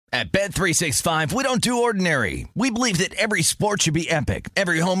At Bet365, we don't do ordinary. We believe that every sport should be epic.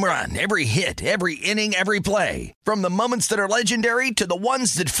 Every home run, every hit, every inning, every play. From the moments that are legendary to the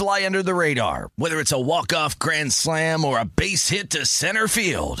ones that fly under the radar. Whether it's a walk-off grand slam or a base hit to center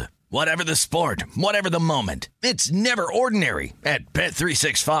field. Whatever the sport, whatever the moment. It's never ordinary at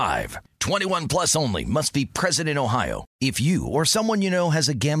Bet365. 21 plus only. Must be present in Ohio. If you or someone you know has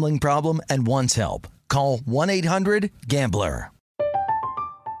a gambling problem and wants help, call 1-800-GAMBLER.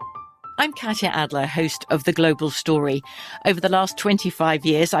 I'm Katya Adler, host of The Global Story. Over the last 25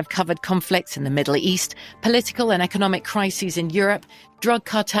 years, I've covered conflicts in the Middle East, political and economic crises in Europe, drug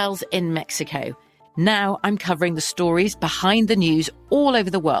cartels in Mexico. Now I'm covering the stories behind the news all over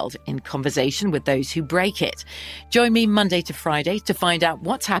the world in conversation with those who break it. Join me Monday to Friday to find out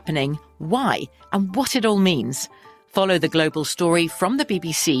what's happening, why, and what it all means. Follow The Global Story from the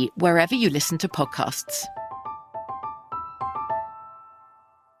BBC wherever you listen to podcasts.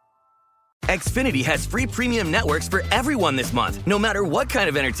 Xfinity has free premium networks for everyone this month, no matter what kind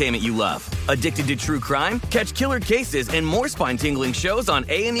of entertainment you love. Addicted to true crime? Catch killer cases and more spine-tingling shows on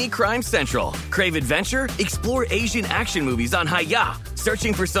A&E Crime Central. Crave adventure? Explore Asian action movies on Hi-YAH.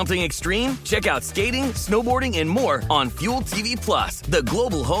 Searching for something extreme? Check out skating, snowboarding, and more on Fuel TV Plus, the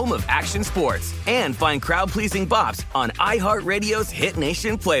global home of action sports. And find crowd-pleasing bops on iHeartRadio's Hit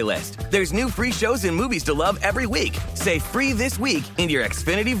Nation playlist. There's new free shows and movies to love every week. Say free this week in your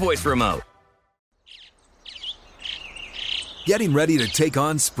Xfinity voice remote. Getting ready to take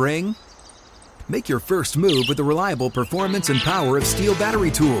on spring? Make your first move with the reliable performance and power of Steel battery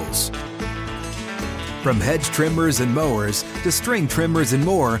tools. From hedge trimmers and mowers to string trimmers and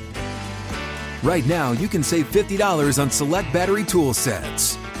more, right now you can save $50 on select battery tool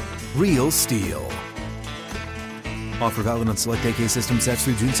sets. Real Steel. Offer valid on select AK system sets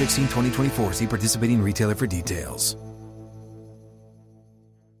through June 16, 2024. See participating retailer for details.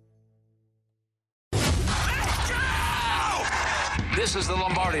 This is the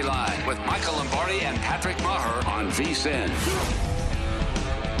Lombardi Line with Michael Lombardi and Patrick Maher on VSiN.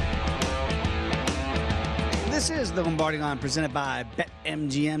 This is the Lombardi Line presented by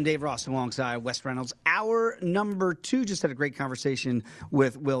BetMGM. Dave Ross alongside Wes Reynolds. Hour number 2. Just had a great conversation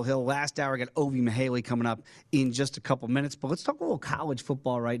with Will Hill. Last hour, got Ovi Mihaly coming up in just a couple minutes. But let's talk a little college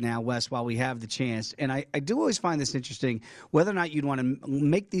football right now, Wes, while we have the chance. And I do always find this interesting, whether or not you'd want to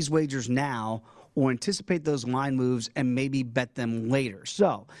make these wagers now or anticipate those line moves and maybe bet them later.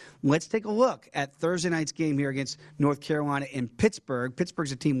 So let's take a look at Thursday night's game here against North Carolina in Pittsburgh.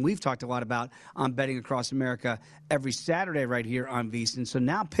 Pittsburgh's a team we've talked a lot about on Betting Across America every Saturday right here on VSiN. So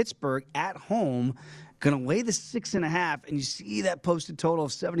now Pittsburgh at home going to lay the 6.5, and you see that posted total of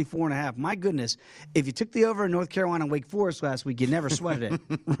 74.5. My goodness, if you took the over in North Carolina and Wake Forest last week, you never sweated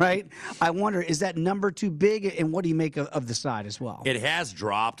it, right? I wonder, is that number too big, and what do you make of the side as well? It has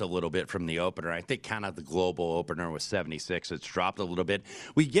dropped a little bit from the opener. I think kind of the global opener was 76. It's dropped a little bit.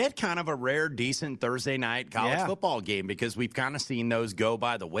 We get kind of a rare, decent Thursday night college football game because we've kind of seen those go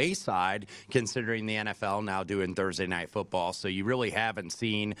by the wayside, considering the NFL now doing Thursday night football. So you really haven't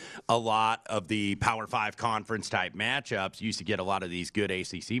seen a lot of the Power 5 conference type matchups. You used to get a lot of these good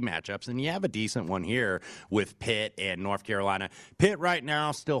ACC matchups, and you have a decent one here with Pitt and North Carolina. Pitt right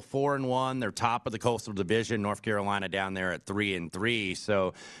now still 4-1. They're top of the Coastal Division. North Carolina down there at 3-3.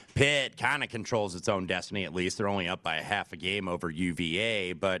 So Pitt kind of controls its own destiny, at least. They're only up by a half a game over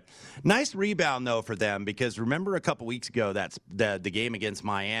UVA. But nice rebound, though, for them, because remember a couple weeks ago, that's the game against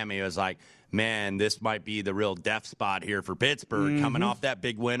Miami was like, man, this might be the real death spot here for Pittsburgh, coming off that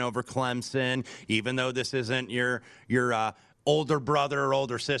big win over Clemson. Even though this isn't your older brother or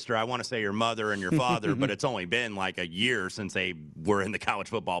older sister, I want to say your mother and your father, but it's only been like a year since they were in the college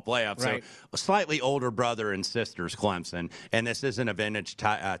football playoffs. Right. So a slightly older brother and sisters, Clemson. And this isn't a vintage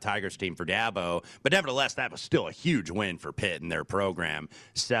Tigers team for Dabo. But nevertheless, that was still a huge win for Pitt and their program.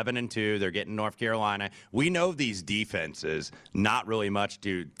 7-2, they're getting North Carolina. We know these defenses, not really much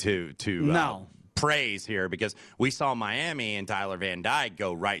to praise here, because we saw Miami and Tyler Van Dyke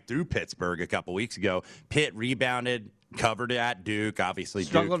go right through Pittsburgh a couple weeks ago. Pitt rebounded, covered at Duke. Obviously,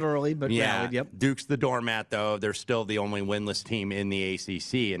 struggled early, but rallied. Yep. Duke's the doormat, though. They're still the only winless team in the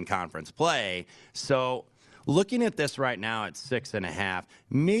ACC in conference play. So looking at this right now at 6.5,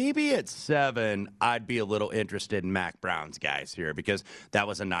 maybe at 7, I'd be a little interested in Mac Brown's guys here, because that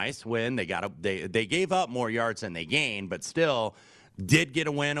was a nice win. They gave up more yards than they gained, but still did get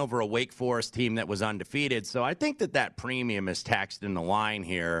a win over a Wake Forest team that was undefeated. So I think that premium is taxed in the line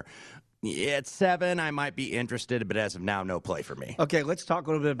here. At 7, I might be interested, but as of now, no play for me. Okay, let's talk a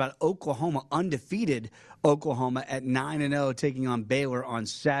little bit about Oklahoma. Undefeated Oklahoma at 9-0, taking on Baylor on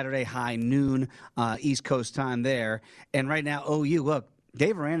Saturday, high noon, East Coast time there. And right now, OU, look,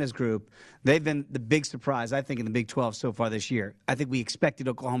 Dave Aranda's group, they've been the big surprise, I think, in the Big 12 so far this year. I think we expected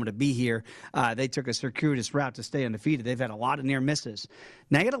Oklahoma to be here. They took a circuitous route to stay undefeated. They've had a lot of near misses.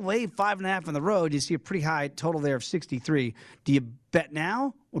 Now you got to lay 5.5 on the road. You see a pretty high total there of 63. Do you bet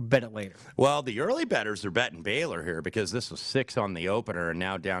now or bet it later? Well, the early bettors are betting Baylor here because this was 6 on the opener and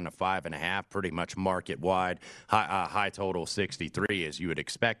now down to 5.5, pretty much market wide. High total 63, as you would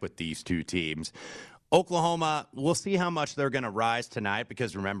expect with these two teams. Oklahoma, we'll see how much they're going to rise tonight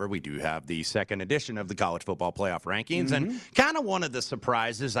because, remember, we do have the second edition of the college football playoff rankings. And kind of one of the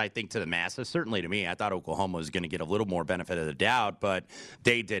surprises, I think, to the masses, certainly to me, I thought Oklahoma was going to get a little more benefit of the doubt, but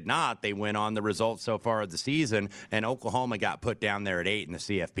they did not. They went on the results so far of the season, and Oklahoma got put down there at 8 in the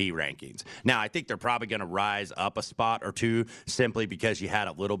CFP rankings. Now, I think they're probably going to rise up a spot or two simply because you had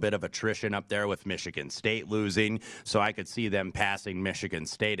a little bit of attrition up there with Michigan State losing, so I could see them passing Michigan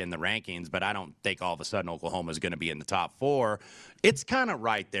State in the rankings, but I don't think all of a sudden Oklahoma is going to be in the top 4. It's kind of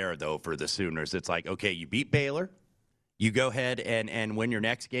right there, though, for the Sooners. It's like, okay, you beat Baylor. You go ahead and win your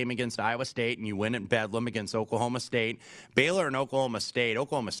next game against Iowa State, and you win at Bedlam against Oklahoma State. Baylor and Oklahoma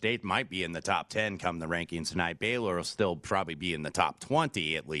State might be in the top 10 come the rankings tonight. Baylor will still probably be in the top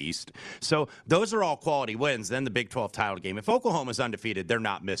 20 at least. So those are all quality wins. Then the Big 12 title game. If Oklahoma's undefeated, they're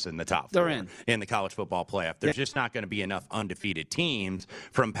not missing the top 4 in the college football playoff. There's just not going to be enough undefeated teams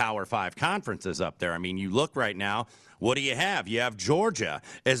from Power 5 conferences up there. I mean, you look right now, what do you have? You have Georgia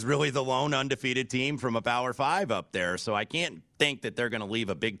as really the lone undefeated team from a Power 5 up there. So I can't think that they're going to leave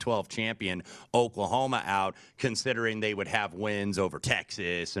a Big 12 champion Oklahoma out, considering they would have wins over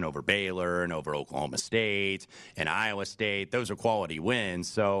Texas and over Baylor and over Oklahoma State and Iowa State. Those are quality wins.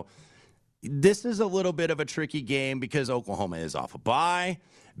 So this is a little bit of a tricky game because Oklahoma is off a bye.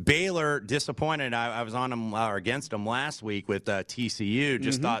 Baylor disappointed. I was on them or against them last week with TCU.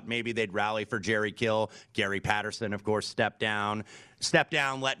 Just thought maybe they'd rally for Jerry Kill. Gary Patterson, of course, stepped down,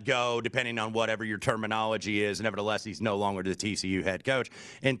 let go, depending on whatever your terminology is. Nevertheless, he's no longer the TCU head coach.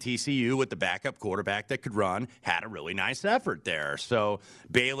 And TCU, with the backup quarterback that could run, had a really nice effort there. So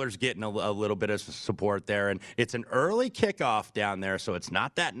Baylor's getting a little bit of support there. And it's an early kickoff down there, so it's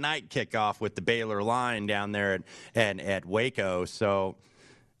not that night kickoff with the Baylor line down there at Waco. So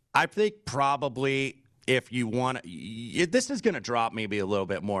I think probably if you want – this is going to drop maybe a little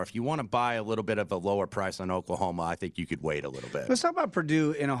bit more. If you want to buy a little bit of a lower price on Oklahoma, I think you could wait a little bit. Let's talk about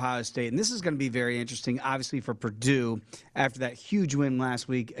Purdue and Ohio State. And this is going to be very interesting, obviously, for Purdue after that huge win last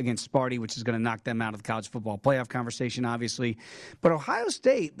week against Sparty, which is going to knock them out of the college football playoff conversation, obviously. But Ohio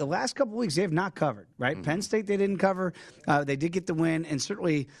State, the last couple of weeks, they have not covered, right? Penn State, they didn't cover. They did get the win, and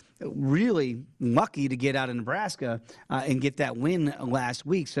certainly – really lucky to get out of Nebraska and get that win last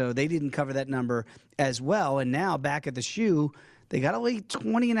week. So they didn't cover that number as well. And now back at the shoe, they got to lay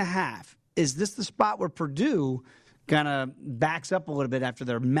 20.5. Is this the spot where Purdue kind of backs up a little bit after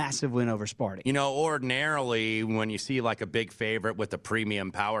their massive win over Sparty? You know, ordinarily, when you see like a big favorite with a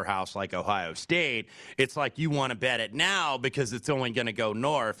premium powerhouse like Ohio State, it's like you want to bet it now because it's only going to go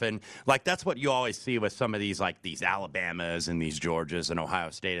north. And like that's what you always see with some of these, like these Alabamas and these Georgias and Ohio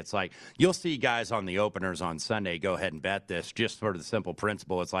State. It's like you'll see guys on the openers on Sunday go ahead and bet this just for the simple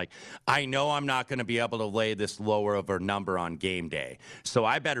principle. It's like, I know I'm not going to be able to lay this lower of a number on game day, so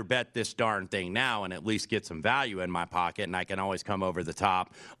I better bet this darn thing now and at least get some value in my pocket, and I can always come over the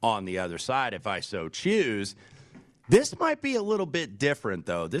top on the other side if I so choose. This might be a little bit different,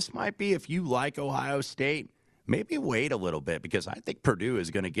 though. This might be, if you like Ohio State, maybe wait a little bit because I think Purdue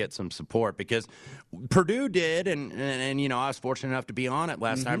is going to get some support because Purdue did, and you know, I was fortunate enough to be on it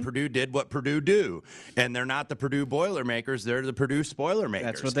last time. Purdue did what Purdue do, and they're not the Purdue Boilermakers. They're the Purdue Spoilermakers.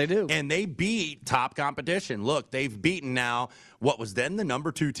 That's what they do. And they beat top competition. Look, they've beaten now what was then the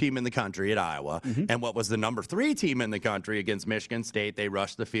number 2 team in the country at Iowa and what was the number 3 team in the country against Michigan State. They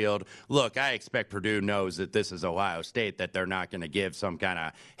rushed the field. Look, I expect Purdue knows that this is Ohio State, that they're not going to give some kind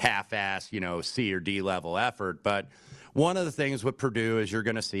of half-ass, you know, C or D level effort. But one of the things with Purdue is you're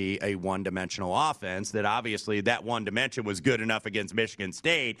going to see a one-dimensional offense that obviously that one dimension was good enough against Michigan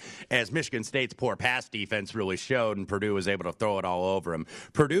State, as Michigan State's poor pass defense really showed, and Purdue was able to throw it all over them.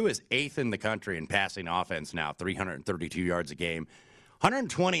 Purdue is 8th in the country in passing offense now, 332 yards a game.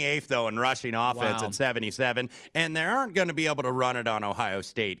 128th, though, in rushing offense at 77, and they aren't going to be able to run it on Ohio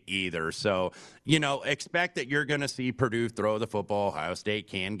State either. So, you know, expect that you're going to see Purdue throw the football. Ohio State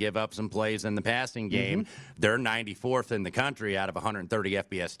can give up some plays in the passing game. They're 94th in the country out of 130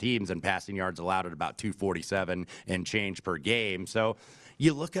 FBS teams, and passing yards allowed at about 247 and change per game. So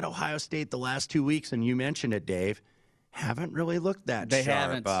you look at Ohio State the last 2 weeks, and you mentioned it, Dave. haven't really looked that They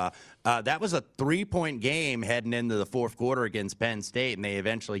sharp. haven't. That was a 3-point game heading into the fourth quarter against Penn State, and they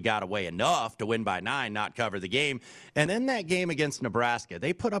eventually got away enough to win by 9, not cover the game. And then that game against Nebraska,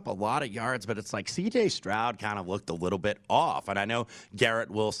 they put up a lot of yards, but it's like C.J. Stroud kind of looked a little bit off. And I know Garrett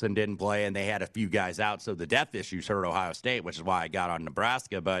Wilson didn't play, and they had a few guys out, so the depth issues hurt Ohio State, which is why I got on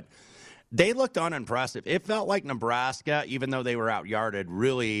Nebraska. But they looked unimpressive. It felt like Nebraska, even though they were out-yarded,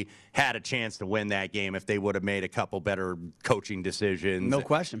 really had a chance to win that game if they would have made a couple better coaching decisions. No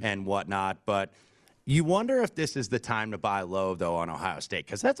question. And whatnot. But you wonder if this is the time to buy low, though, on Ohio State,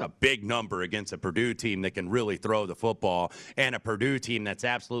 because that's a big number against a Purdue team that can really throw the football and a Purdue team that's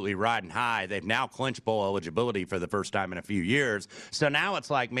absolutely riding high. They've now clinched bowl eligibility for the first time in a few years. So now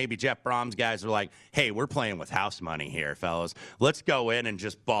it's like maybe Jeff Brom's guys are like, hey, we're playing with house money here, fellas. Let's go in and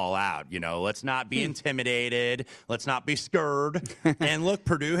just ball out. Let's not be intimidated. Let's not be scared. And look,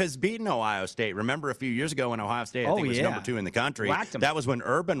 Purdue has beaten Ohio State. Remember a few years ago when Ohio State, I think, was number 2 in the country. That was when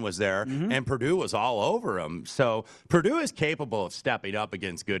Urban was there, and Purdue was all over them. So Purdue is capable of stepping up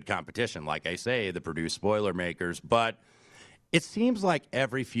against good competition, like I say, the Purdue Spoilermakers. But it seems like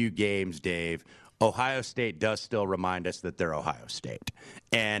every few games, Dave, Ohio State does still remind us that they're Ohio State.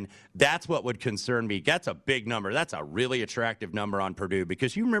 And that's what would concern me. That's a big number. That's a really attractive number on Purdue,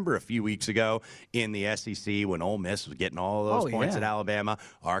 because you remember a few weeks ago in the SEC when Ole Miss was getting all those points at Alabama,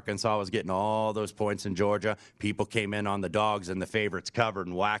 Arkansas was getting all those points in Georgia. People came in on the dogs and the favorites covered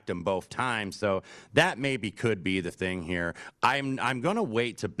and whacked them both times. So that maybe could be the thing here. I'm going to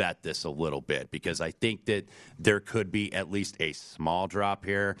wait to bet this a little bit, because I think that there could be at least a small drop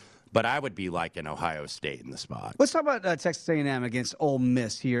here. But I would be like an Ohio State in the spot. Let's talk about Texas A&M against Ole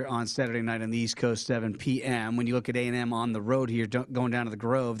Miss here on Saturday night on the East Coast, 7 p.m. When you look at A&M on the road here, going down to the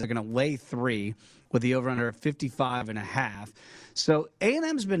Grove, they're going to lay 3 with the over-under of 55.5. So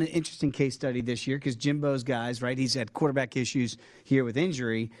A&M's been an interesting case study this year because Jimbo's guys, right, he's had quarterback issues here with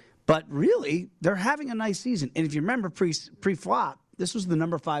injury. But really, they're having a nice season. And if you remember pre-flop, this was the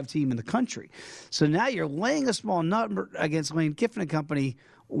number 5 team in the country. So now you're laying a small number against Lane Kiffin and company.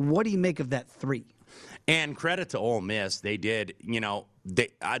 What do you make of that 3? And credit to Ole Miss. They did,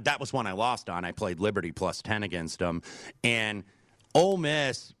 that was one I lost on. I played Liberty plus 10 against them. And Ole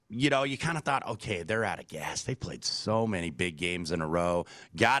Miss, you kind of thought, okay, they're out of gas. They played so many big games in a row.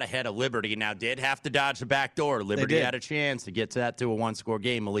 Got ahead of Liberty. Now, did have to dodge the back door. Liberty had a chance to get that to a 1-score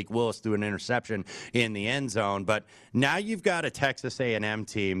game. Malik Willis threw an interception in the end zone. But now you've got a Texas A&M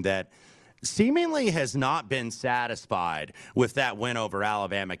team that seemingly has not been satisfied with that win over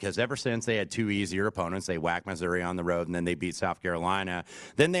Alabama, because ever since they had 2 easier opponents, they whacked Missouri on the road and then they beat South Carolina.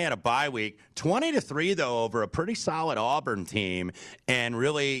 Then they had a bye week, 20-3 though over a pretty solid Auburn team, and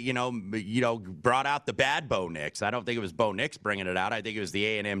really, brought out the bad Bo Nix. I don't think it was Bo Nix bringing it out. I think it was the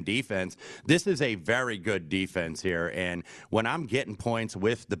A&M defense. This is a very good defense here, and when I'm getting points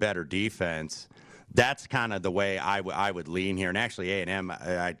with the better defense, that's kind of the way I would lean here. And actually, A&M,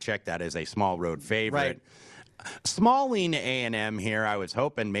 I checked that as a small road favorite. Right. Small lean to A&M here. I was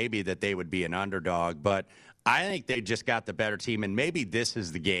hoping maybe that they would be an underdog, but I think they just got the better team. And maybe this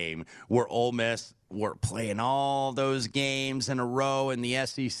is the game where Ole Miss were playing all those games in a row in the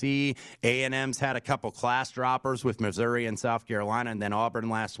SEC. A&M's had a couple class droppers with Missouri and South Carolina, and then Auburn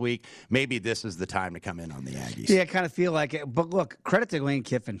last week. Maybe this is the time to come in on the Aggies. Yeah, I kind of feel like it. But look, credit to Lane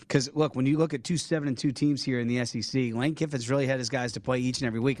Kiffin, because look, when you look at 2 7-2 teams here in the SEC, Lane Kiffin's really had his guys to play each and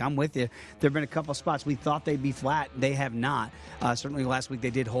every week. I'm with you. There have been a couple spots we thought they'd be flat. They have not. Certainly last week they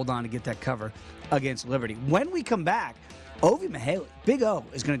did hold on to get that cover against Liberty. When we come back, Ovie Mughelli, Big O,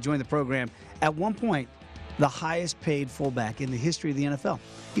 is going to join the program. At one point, the highest paid fullback in the history of the NFL.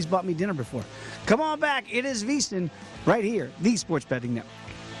 He's bought me dinner before. Come on back. It is VSiN right here, the Sports Betting Network.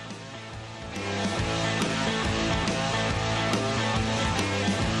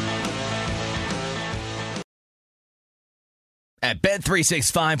 At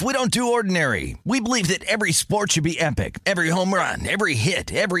Bet365, we don't do ordinary. We believe that every sport should be epic. Every home run, every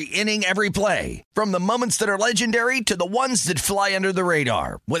hit, every inning, every play. From the moments that are legendary to the ones that fly under the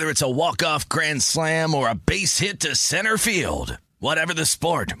radar. Whether it's a walk-off grand slam or a base hit to center field. Whatever the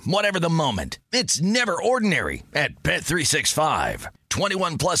sport, whatever the moment. It's never ordinary at Bet365.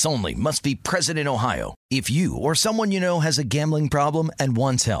 21 plus only. Must be present in Ohio. If you or someone you know has a gambling problem and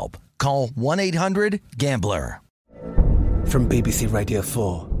wants help, call 1-800-GAMBLER. From BBC Radio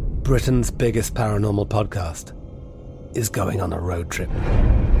 4, Britain's biggest paranormal podcast is going on a road trip.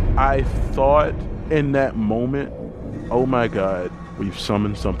 I thought in that moment, oh my God, we've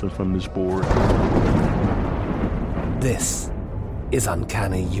summoned something from this board. This is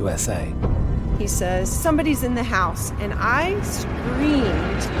Uncanny USA. He says, somebody's in the house, and I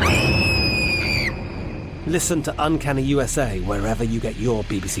screamed. Listen to Uncanny USA wherever you get your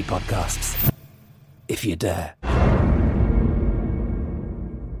BBC podcasts, if you dare.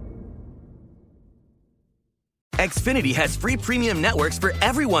 Xfinity has free premium networks for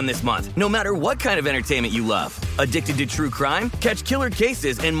everyone this month, no matter what kind of entertainment you love. Addicted to true crime? Catch killer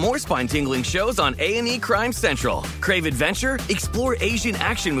cases and more spine-tingling shows on A&E Crime Central. Crave adventure? Explore Asian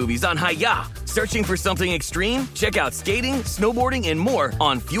action movies on Hi-YAH. Searching for something extreme? Check out skating, snowboarding, and more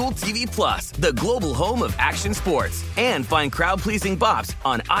on Fuel TV Plus, the global home of action sports. And find crowd-pleasing bops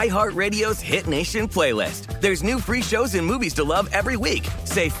on iHeartRadio's Hit Nation playlist. There's new free shows and movies to love every week.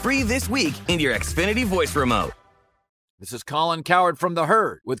 Say free this week in your Xfinity voice remote. This is Colin Cowherd from The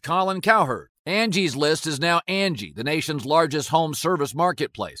Herd with Colin Cowherd. Angie's List is now Angie, the nation's largest home service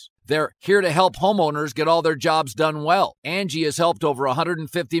marketplace. They're here to help homeowners get all their jobs done well. Angie has helped over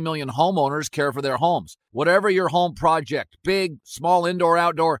 150 million homeowners care for their homes. Whatever your home project, big, small, indoor,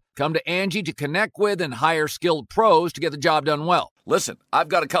 outdoor, come to Angie to connect with and hire skilled pros to get the job done well. Listen, I've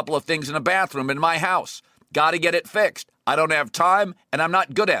got a couple of things in a bathroom in my house. Got to get it fixed. I don't have time, and I'm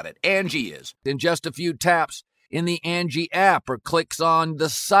not good at it. Angie is. In just a few taps, in the Angie app or clicks on the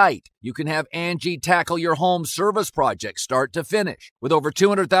site, you can have Angie tackle your home service project start to finish. With over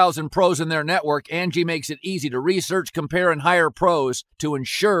 200,000 pros in their network, Angie makes it easy to research, compare, and hire pros to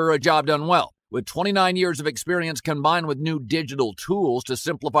ensure a job done well. With 29 years of experience combined with new digital tools to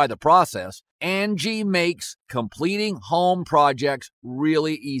simplify the process, Angie makes completing home projects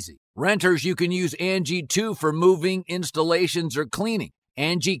really easy. Renters, you can use Angie too for moving, installations, or cleaning.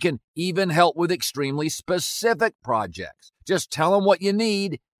 Angie can even help with extremely specific projects. Just tell them what you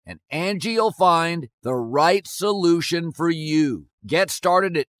need, and Angie will find the right solution for you. Get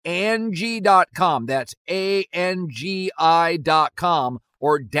started at Angie.com. That's ANGI.com,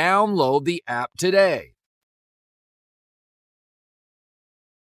 or download the app today.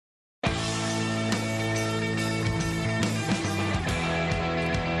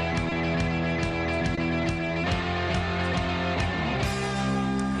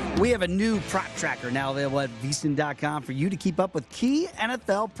 We have a new prop tracker now available at VSiN.com for you to keep up with key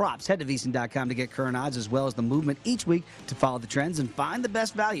NFL props. Head to VSiN.com to get current odds as well as the movement each week to follow the trends and find the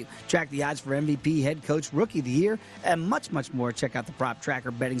best value. Track the odds for MVP, head coach, rookie of the year, and much, much more. Check out the prop tracker,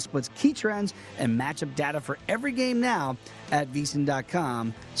 betting splits, key trends, and matchup data for every game now at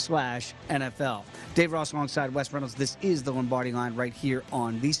VSiN.com/NFL. Dave Ross alongside Wes Reynolds. This is the Lombardi Line right here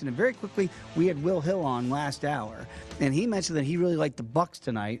on VSiN. And very quickly, we had Will Hill on last hour, and he mentioned that he really liked the Bucs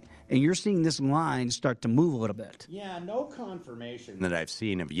tonight. And you're seeing this line start to move a little bit. Yeah, no confirmation that I've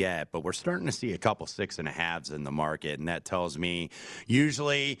seen of yet, but we're starting to see a couple 6.5s in the market, and that tells me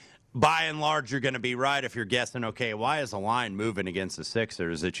usually, by and large, you're going to be right if you're guessing, okay, why is the line moving against the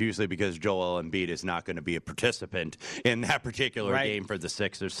Sixers? It's usually because Joel Embiid is not going to be a participant in that particular game for the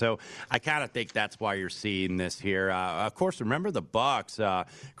Sixers. So I kind of think that's why you're seeing this here. Of course, remember the Bucs.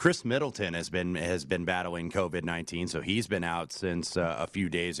 Chris Middleton has been battling COVID-19, so he's been out since a few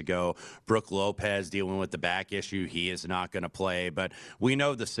days ago. Brook Lopez dealing with the back issue. He is not going to play. But we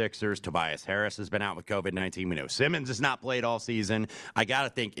know the Sixers. Tobias Harris has been out with COVID-19. We know Simmons has not played all season. I got to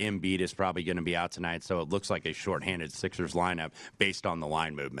think Embiid is probably going to be out tonight, so it looks like a shorthanded Sixers lineup based on the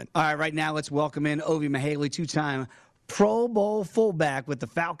line movement. All right, right now let's welcome in Ovie Mughelli, two-time Pro Bowl fullback with the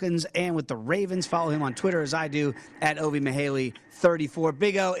Falcons and with the Ravens. Follow him on Twitter as I do at Ovie Mughelli 34.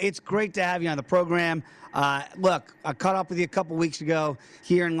 Big O, it's great to have you on the program. Look, I caught up with you a couple weeks ago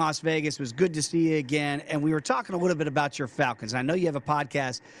here in Las Vegas. It was good to see you again. And we were talking a little bit about your Falcons. I know you have a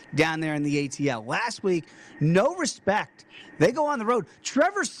podcast down there in the ATL. Last week, no respect. They go on the road.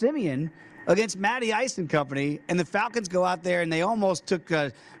 Trevor Siemian against Matty Ice and company, and the Falcons go out there and they almost took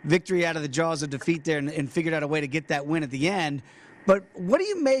a victory out of the jaws of defeat there and figured out a way to get that win at the end. But what do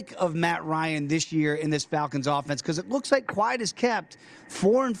you make of Matt Ryan this year in this Falcons offense? Because it looks like quiet is kept.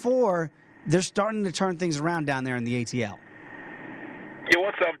 4-4. They're starting to turn things around down there in the ATL. Yeah,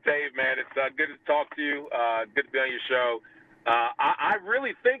 what's up, Dave, man? It's good to talk to you. Good to be on your show. I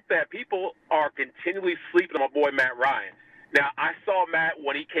really think that people are continually sleeping on my boy Matt Ryan. Now, I saw Matt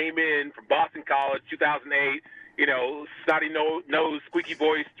when he came in from Boston College, 2008, snotty nose, squeaky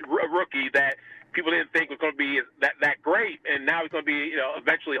voiced rookie that people didn't think was going to be that great, and now he's going to be,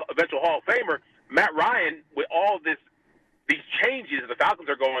 eventual Hall of Famer. Matt Ryan, with all these changes the Falcons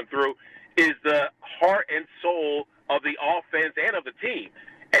are going through, is the heart and soul of the offense and of the team.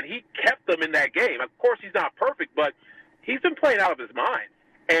 And he kept them in that game. Of course, he's not perfect, but he's been playing out of his mind.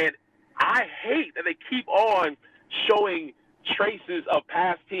 And I hate that they keep on showing traces of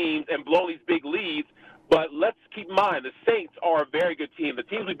past teams and blowing these big leads. But let's keep in mind, the Saints are a very good team. The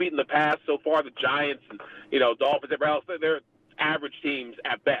teams we've beaten in the past so far, the Giants and, Dolphins, everybody else, they're average teams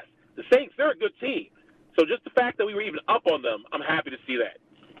at best. The Saints, they're a good team. So just the fact that we were even up on them, I'm happy to see that.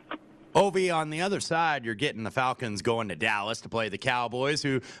 Ovi, on the other side, you're getting the Falcons going to Dallas to play the Cowboys,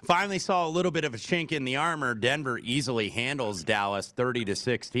 who finally saw a little bit of a chink in the armor. Denver easily handles Dallas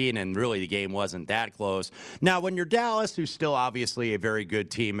 30-16, and really the game wasn't that close. Now, when you're Dallas, who's still obviously a very good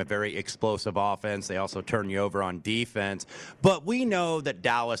team, a very explosive offense, they also turn you over on defense. But we know that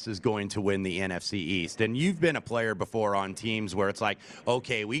Dallas is going to win the NFC East, and you've been a player before on teams where it's like,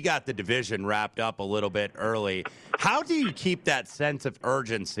 okay, we got the division wrapped up a little bit early. How do you keep that sense of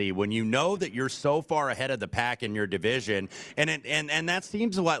urgency when you know that you're so far ahead of the pack in your division, and that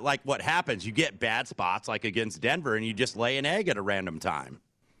seems like what happens. You get bad spots like against Denver, and you just lay an egg at a random time.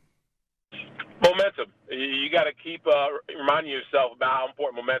 Momentum. You got to keep reminding yourself about how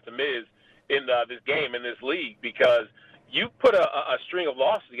important momentum is in this game, in this league, because you put a string of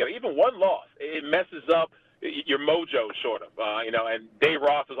losses together, even one loss, it messes up your mojo, sort of, and Dave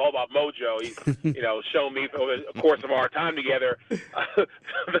Ross is all about mojo. He's, shown me over the course of our time together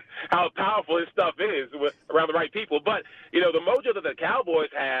how powerful his stuff is around the right people. But, the mojo that the Cowboys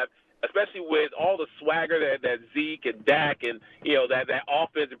have, especially with all the swagger that Zeke and Dak and, that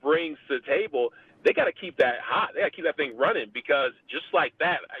offense brings to the table, they got to keep that hot. They got to keep that thing running, because just like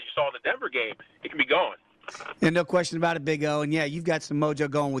that, as you saw in the Denver game, it can be gone. And no question about it, Big O. And, yeah, you've got some mojo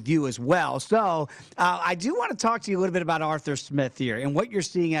going with you as well. So I do want to talk to you a little bit about Arthur Smith here and what you're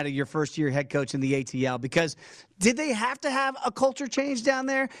seeing out of your first-year head coach in the ATL, because did they have to have a culture change down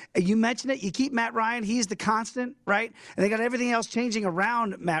there? You mentioned it. You keep Matt Ryan. He's the constant, right? And they got everything else changing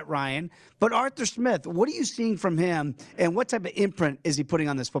around Matt Ryan. But Arthur Smith, what are you seeing from him, and what type of imprint is he putting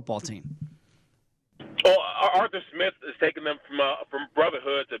on this football team? Well, Arthur Smith is taking them from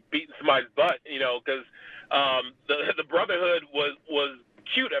brotherhood to beating somebody's butt, because the brotherhood was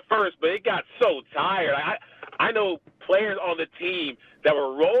cute at first, but it got so tired. I know players on the team that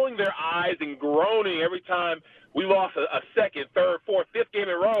were rolling their eyes and groaning every time we lost a second, third, fourth, fifth game in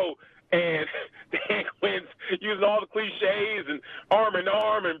a row, and Dan Quinn's using all the cliches and arm in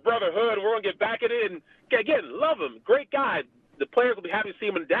arm and brotherhood, and we're going to get back at it. And again, love him. Great guy. The players will be happy to see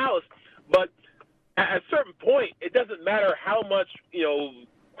him in Dallas, but at a certain point, it doesn't matter how much,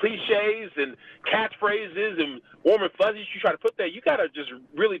 cliches and catchphrases and warm and fuzzies you try to put there. You got to just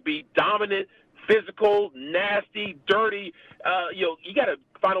really be dominant, physical, nasty, dirty. You got to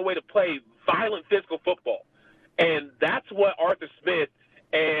find a way to play violent, physical football. And that's what Arthur Smith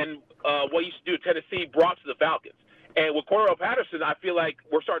and what he used to do at Tennessee brought to the Falcons. And with Cordarrelle Patterson, I feel like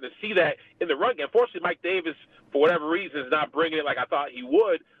we're starting to see that in the run game. Unfortunately, Mike Davis, for whatever reason, is not bringing it like I thought he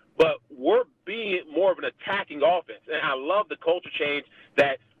would. But we're being more of an attacking offense. And I love the culture change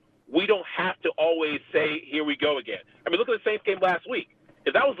that we don't have to always say, here we go again. I mean, look at the Saints game last week.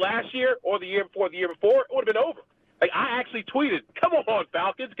 If that was last year or the year before, it would have been over. Like, I actually tweeted, come on,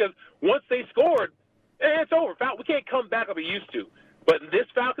 Falcons, because once they scored, it's over. We can't come back like we used to. But in this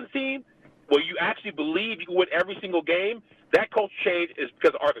Falcons team, where you actually believe you can win every single game, that culture change is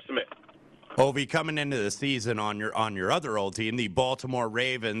because of Arthur Smith. Ovi, coming into the season on your other old team, the Baltimore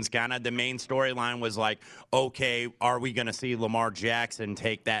Ravens, kind of the main storyline was like, okay, are we going to see Lamar Jackson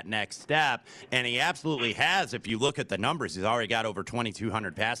take that next step? And he absolutely has. If you look at the numbers, he's already got over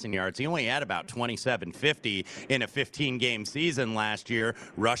 2,200 passing yards. He only had about 2,750 in a 15-game season last year.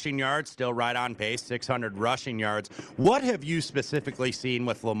 Rushing yards, still right on pace, 600 rushing yards. What have you specifically seen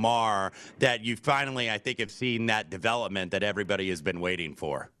with Lamar that you finally, I think, have seen that development that everybody has been waiting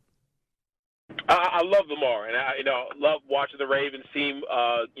for? I love Lamar, and I love watching the Ravens team,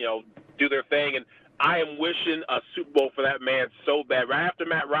 do their thing. And I am wishing a Super Bowl for that man so bad. Right after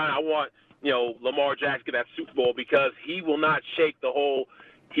Matt Ryan, I want Lamar Jackson to get that Super Bowl, because he will not shake the whole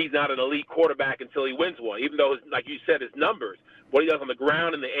he's not an elite quarterback until he wins one. Even though, like you said, his numbers, what he does on the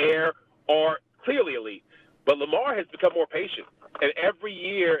ground and the air, are clearly elite. But Lamar has become more patient, and every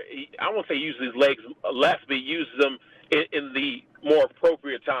year, I won't say he uses his legs less, but he uses them in the more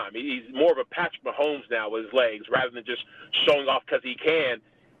appropriate time. He's more of a Patrick Mahomes now with his legs, rather than just showing off because he can.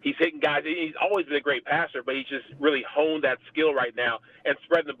 He's hitting guys. He's always been a great passer, but he's just really honed that skill right now and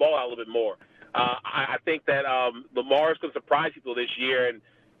spreading the ball out a little bit more. I think that Lamar is going to surprise people this year, and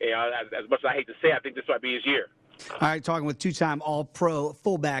as much as I hate to say, I think this might be his year. All right, talking with two-time All-Pro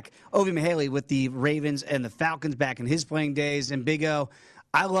fullback Ovi Mihaly with the Ravens and the Falcons back in his playing days. And Big O,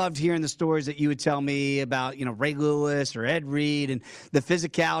 I loved hearing the stories that you would tell me about, Ray Lewis or Ed Reed and the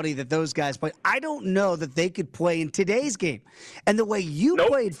physicality that those guys play. I don't know that they could play in today's game. And the way you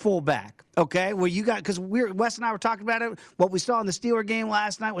played fullback, okay, where you got, because Wes and I were talking about it, what we saw in the Steeler game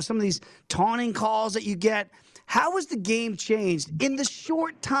last night with some of these taunting calls that you get. How has the game changed in the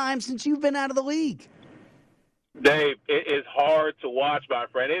short time since you've been out of the league? Dave, it is hard to watch, my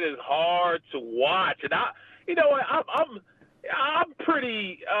friend. It is hard to watch, and I'm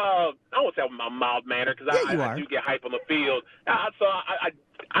pretty. I won't say I'm mild-mannered because I do get hype on the field. So I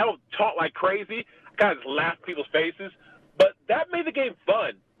don't talk like crazy. I kind of just laugh in people's faces. But that made the game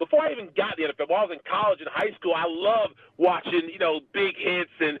fun. Before I even got the NFL, while I was in college and high school, I loved watching, big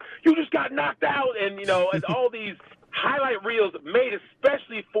hits and you just got knocked out and, and all these highlight reels made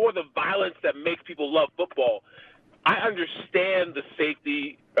especially for the violence that makes people love football. I understand the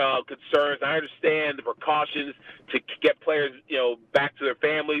safety concerns. I understand the precautions to get players, back to their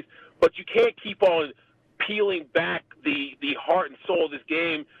families. But you can't keep on peeling back the heart and soul of this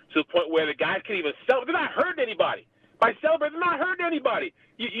game to the point where the guys can't even celebrate. They're not hurting anybody. By celebrating, they're not hurting anybody.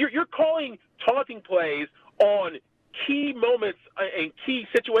 You're calling taunting plays on key moments and key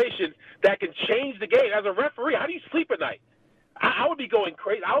situations that can change the game. As a referee, how do you sleep at night? I would be going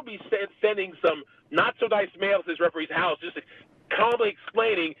crazy. I would be sending some not-so-nice mail to this referee's house just calmly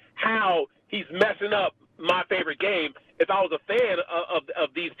explaining how he's messing up my favorite game if I was a fan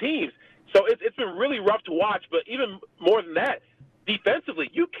of these teams. So it's been really rough to watch, but even more than that,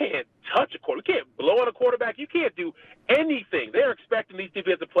 defensively, you can't touch a quarterback. You can't blow on a quarterback. You can't do anything. They're expecting these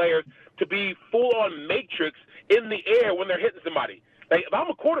defensive players to be full-on matrix in the air when they're hitting somebody. Like, if I'm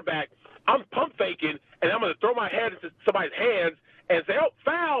a quarterback, I'm pump faking, and I'm going to throw my head into somebody's hands and say,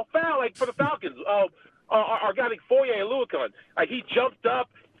 foul, like for the Falcons. Our guy, like Foye Oluokun, he jumped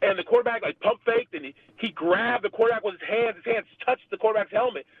up, and the quarterback, pump faked, and he grabbed the quarterback with his hands. His hands touched the quarterback's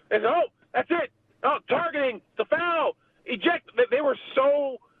helmet. And said, that's it. Targeting, the foul. Eject. They were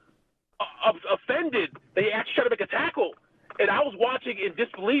so offended, they actually tried to make a tackle. And I was watching in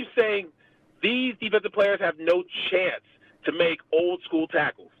disbelief saying, these defensive players have no chance to make old-school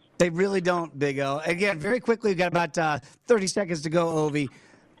tackles. They really don't, Big O. Again, very quickly, we've got about 30 seconds to go, Ovi.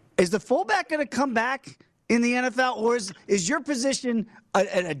 Is the fullback going to come back in the NFL, or is your position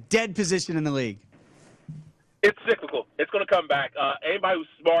a dead position in the league? It's cyclical. It's going to come back. Anybody who's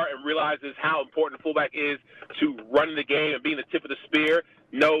smart and realizes how important the fullback is to running the game and being the tip of the spear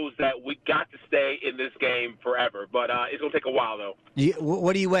knows that we got to stay in this game forever. But it's going to take a while, though.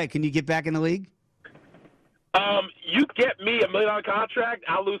 What do you weigh? Can you get back in the league? You get me $1 million contract,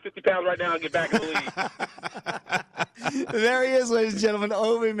 I'll lose 50 pounds right now and get back in the league. There he is, ladies and gentlemen.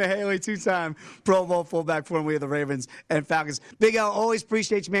 Ovie Mughelli, two-time Pro Bowl fullback formerly of the Ravens and Falcons. Big O, always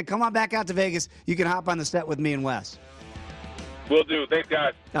appreciate you, man. Come on back out to Vegas. You can hop on the set with me and Wes. Will do. Thanks,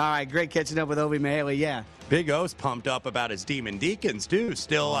 guys. All right, great catching up with Ovie Mughelli. Yeah. Big O's pumped up about his Demon Deacons, too.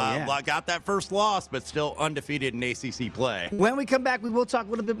 Still got that first loss, but still undefeated in ACC play. When we come back, we will talk a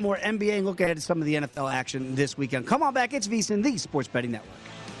little bit more NBA and look ahead at some of the NFL action this weekend. Come on back. It's VSiN, the Sports Betting Network.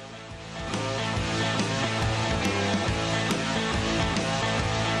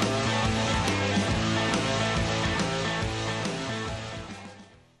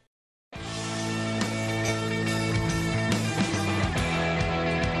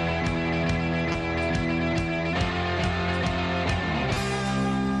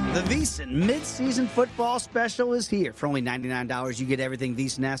 The VSiN mid-season football special is here. For only $99, you get everything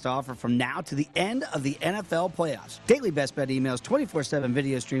VSiN has to offer from now to the end of the NFL playoffs. Daily best bet emails, 24/7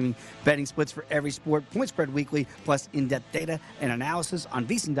 video streaming, betting splits for every sport, point spread weekly, plus in-depth data and analysis on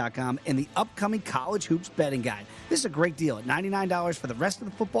VSiN.com and the upcoming College Hoops betting guide. This is a great deal at $99 for the rest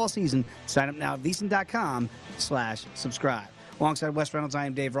of the football season. Sign up now at VSiN.com/subscribe. Alongside Wes Reynolds, I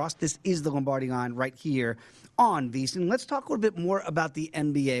am Dave Ross. This is the Lombardi Line right here on VSiN. Let's talk a little bit more about the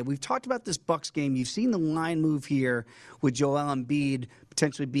NBA. We've talked about this Bucks game. You've seen the line move here with Joel Embiid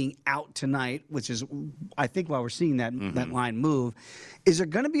potentially being out tonight, which is, I think, why we're seeing that line move. Is there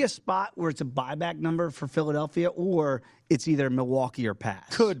going to be a spot where it's a buyback number for Philadelphia, or it's either Milwaukee or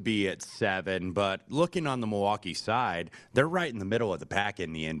pass? Could be at 7, but looking on the Milwaukee side, they're right in the middle of the pack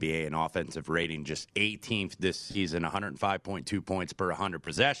in the NBA in offensive rating, just 18th this season, 105.2 points per 100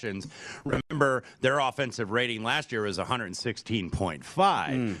 possessions. Remember, their offensive rating last year was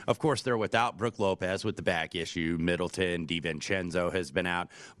 116.5. Of course, they're without Brook Lopez with the back issue. Middleton, DiVincenzo has been out.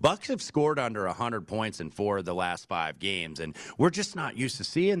 Bucks have scored under 100 points in 4 of the last 5 games, and we're just not used to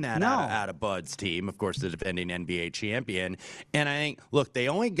seeing that out of Bud's team, of course, the defending NBA champion. And I think, look, they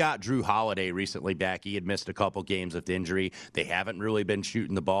only got Drew Holiday recently back. He had missed a couple games with injury. They haven't really been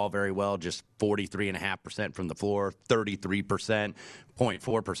shooting the ball very well, just 43.5% from the floor,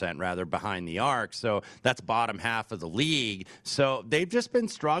 0.4% rather, behind the arc. So that's bottom half of the league. So they've just been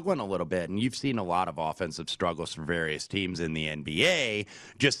struggling a little bit. And you've seen a lot of offensive struggles for various teams in the NBA,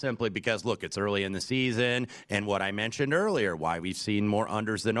 just simply because, look, it's early in the season. And what I mentioned earlier, why we've seen more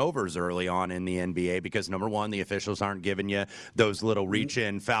unders than overs early on in the NBA, because number one, the officials aren't giving giving you those little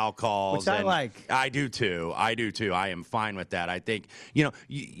reach-in foul calls. Which I like. I do too. I am fine with that. I think,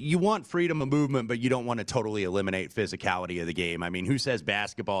 you want freedom of movement, but you don't want to totally eliminate physicality of the game. I mean, who says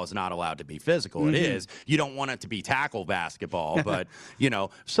basketball is not allowed to be physical? It is. You don't want it to be tackle basketball, but,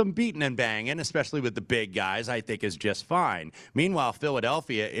 some beating and banging, especially with the big guys, I think is just fine. Meanwhile,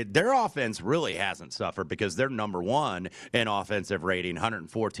 Philadelphia, their offense really hasn't suffered because they're number one in offensive rating,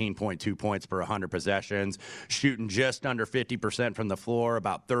 114.2 points per 100 possessions, shooting just under 50% from the floor,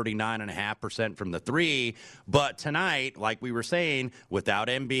 about 39.5% from the three. But tonight, like we were saying, without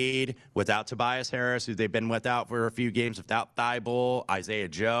Embiid, without Tobias Harris, who they've been without for a few games, without Thibault, Isaiah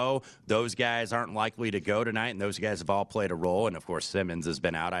Joe, those guys aren't likely to go tonight, and those guys have all played a role. And, of course, Simmons has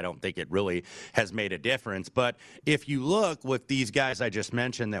been out. I don't think it really has made a difference. But if you look with these guys I just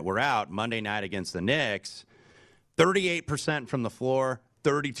mentioned that were out Monday night against the Knicks, 38% from the floor,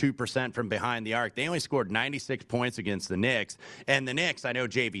 32% from behind the arc. They only scored 96 points against the Knicks. And the Knicks, I know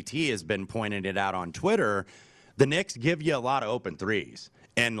JVT has been pointing it out on Twitter, the Knicks give you a lot of open threes.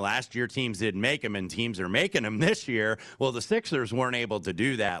 And last year teams didn't make them, and teams are making them this year. Well, the Sixers weren't able to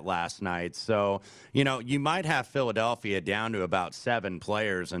do that last night. So, you might have Philadelphia down to about 7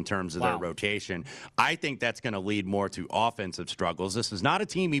 players in terms of their rotation. I think that's going to lead more to offensive struggles. This is not a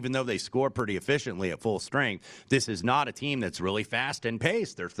team, even though they score pretty efficiently at full strength, this is not a team that's really fast in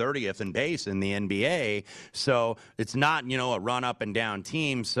pace. They're 30th in pace in the NBA. So it's not, a run up and down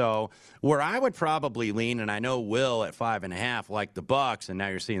team. So where I would probably lean, and I know Will at 5.5 like the Bucks, and now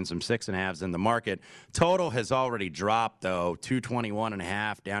you're seeing some 6.5s in the market. Total has already dropped, though,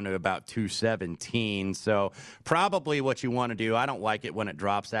 221.5 down to about 217. So probably what you want to do, I don't like it when it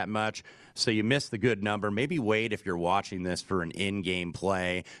drops that much. So you miss the good number. Maybe wait if you're watching this for an in-game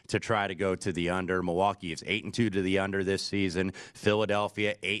play to try to go to the under. Milwaukee is 8-2 to the under this season.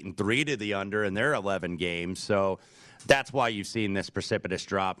 Philadelphia 8-3 to the under in their 11 games. So that's why you've seen this precipitous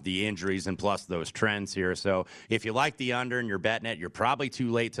drop, the injuries, and plus those trends here. So if you like the under and you're betting it, you're probably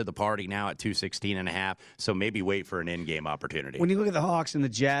too late to the party now at 216.5. So maybe wait for an in-game opportunity. When you look at the Hawks and the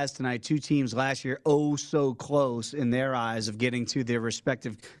Jazz tonight, two teams last year, so close in their eyes of getting to their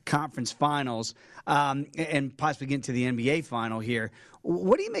respective conference finals and possibly getting to the NBA final here.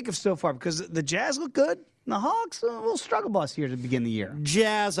 What do you make of so far? Because the Jazz look good. The Hawks, a little struggle bus here to begin the year.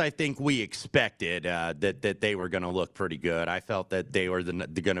 Jazz, I think we expected that they were going to look pretty good. I felt that they were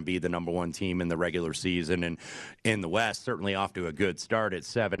going to be the number one team in the regular season and in the West, certainly off to a good start at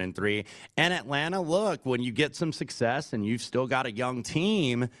 7-3. And Atlanta, look, when you get some success and you've still got a young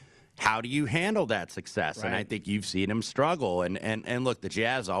team, how do you handle that success? Right. And I think you've seen them struggle. And look, the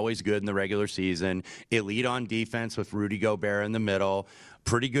Jazz always good in the regular season. Elite on defense with Rudy Gobert in the middle.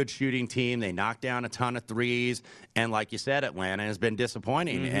 Pretty good shooting team. They knocked down a ton of threes. And like you said, Atlanta has been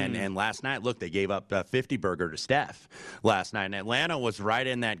disappointing. And last night, look, they gave up a 50-burger to Steph last night. And Atlanta was right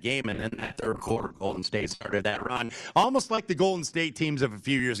in that game. And in that third quarter, Golden State started that run. Almost like the Golden State teams of a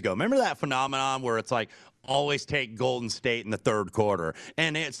few years ago. Remember that phenomenon where it's like, always take Golden State in the third quarter.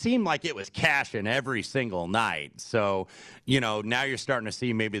 And it seemed like it was cashing every single night. So, now you're starting to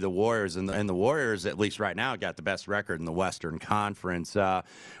see maybe the Warriors, and the Warriors, at least right now, got the best record in the Western Conference.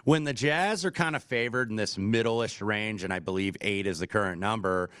 When the Jazz are kind of favored in this middle-ish range, and I believe 8 is the current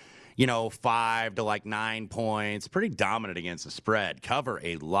number, 5 to 9 points, pretty dominant against the spread, cover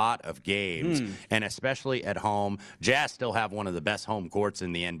a lot of games, and especially at home. Jazz still have one of the best home courts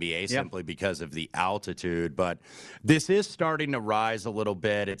in the NBA simply because of the altitude, but this is starting to rise a little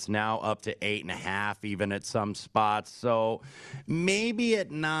bit. It's now up to 8.5 even at some spots, so maybe at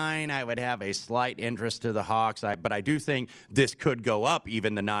 9 I would have a slight interest to the Hawks, but I do think this could go up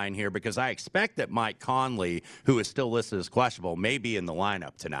even to 9 here because I expect that Mike Conley, who is still listed as questionable, may be in the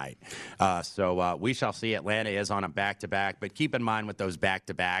lineup tonight. So we shall see. Atlanta is on a back-to-back, but keep in mind with those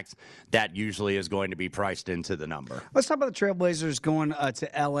back-to-backs, that usually is going to be priced into the number. Let's talk about the Trailblazers going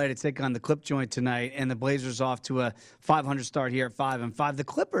to L.A. to take on the Clip Joint tonight, and the Blazers off to a 500 start here at 5-5. The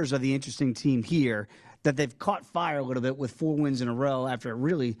Clippers are the interesting team here, that they've caught fire a little bit with 4 wins in a row after a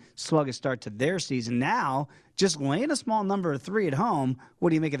really sluggish start to their season. Now, just laying a small number of 3 at home. What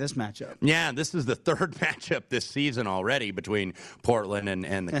do you make of this matchup? Yeah, this is the third matchup this season already between Portland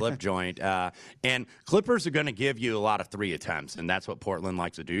and the Clip Joint. And Clippers are going to give you a lot of 3 attempts, and that's what Portland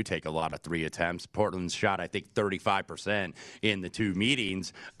likes to do, take a lot of 3 attempts. Portland's shot, I think, 35% in the 2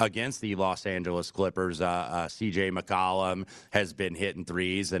 meetings against the Los Angeles Clippers. C.J. McCollum has been hitting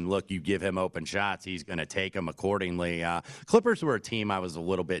threes, and look, you give him open shots, he's going to take them accordingly. Clippers were a team I was a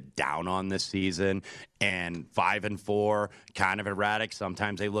little bit down on this season. and 5-4, kind of erratic.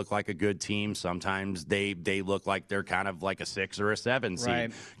 Sometimes they look like a good team. Sometimes they look like they're kind of like a 6 or a 7 seed.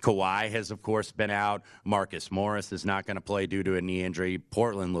 Right. Kawhi has, of course, been out. Marcus Morris is not going to play due to a knee injury.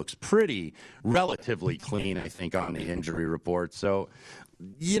 Portland looks relatively clean, I think, on the injury report. So,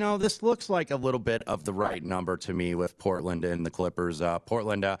 this looks like a little bit of the right number to me with Portland and the Clippers.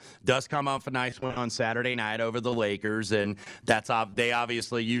 Portland does come off a nice win on Saturday night over the Lakers, and they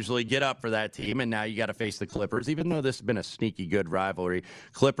obviously usually get up for that team, and now you got to face the Clippers, even though this has been a sneaky good rivalry.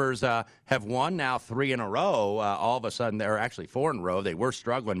 Clippers have won now 3 in a row. All of a sudden, they're actually 4 in a row. They were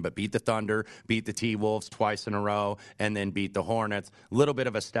struggling, but beat the Thunder, beat the T-Wolves twice in a row, and then beat the Hornets. A little bit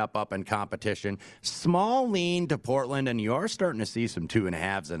of a step up in competition. Small lean to Portland, and you are starting to see some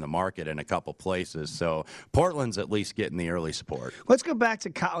 2.5s in the market in a couple places. So Portland's at least getting the early support. Let's go back to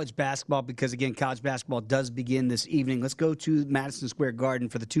college basketball because, again, college basketball does begin this evening. Let's go to Madison Square Garden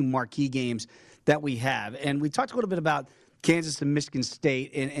for the 2 marquee games that we have. And we talked a little bit about Kansas and Michigan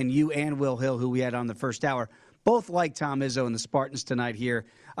State, and you and Will Hill, who we had on the first hour, both like Tom Izzo and the Spartans tonight here,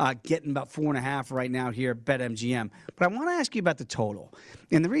 getting about 4.5 right now here at BetMGM. But I want to ask you about the total.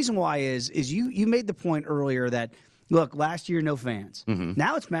 And the reason why is you made the point earlier that, look, last year, no fans. Mm-hmm.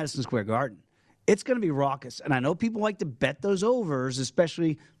 Now it's Madison Square Garden. It's going to be raucous. And I know people like to bet those overs,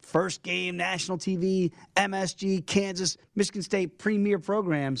 especially first game, national TV, MSG, Kansas, Michigan State, premier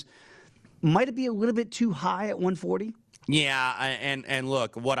programs. Might it be a little bit too high at 140? Yeah, and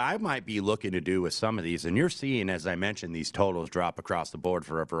look, what I might be looking to do with some of these, and you're seeing, as I mentioned, these totals drop across the board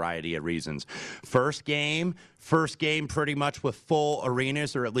for a variety of reasons. First game pretty much with full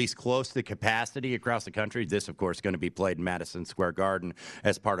arenas or at least close to capacity across the country. This, of course, going to be played in Madison Square Garden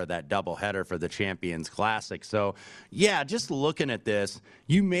as part of that doubleheader for the Champions Classic. So, yeah, just looking at this,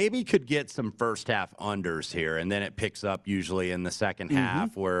 you maybe could get some first half unders here, and then it picks up usually in the second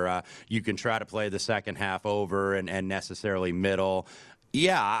half where you can try to play the second half over and necessarily middle.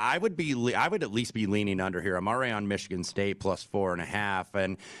 Yeah, I would at least be leaning under here. I'm already on Michigan State plus 4.5,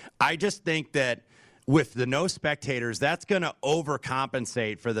 and I just think that with the no spectators, that's going to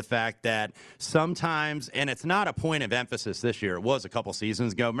overcompensate for the fact that sometimes, and it's not a point of emphasis this year, it was a couple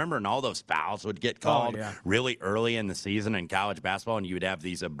seasons ago. Remember, and all those fouls would get called really early in the season in college basketball, and you would have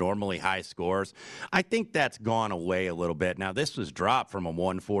these abnormally high scores. I think that's gone away a little bit. Now, this was dropped from a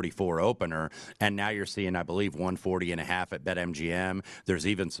 144 opener, and now you're seeing, I believe, 140.5 at BetMGM. There's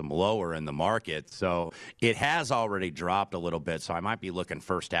even some lower in the market. So it has already dropped a little bit, so I might be looking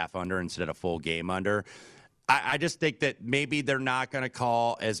first half under instead of full game under. I just think that maybe they're not going to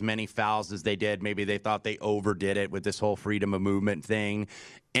call as many fouls as they did. Maybe they thought they overdid it with this whole freedom of movement thing.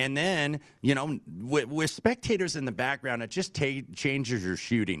 And then, with spectators in the background, it just changes your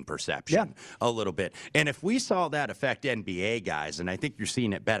shooting perception a little bit. And if we saw that affect NBA guys, and I think you're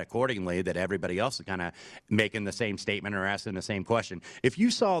seeing it bet accordingly, that everybody else is kind of making the same statement or asking the same question. If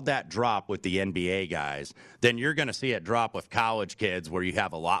you saw that drop with the NBA guys, then you're going to see it drop with college kids where you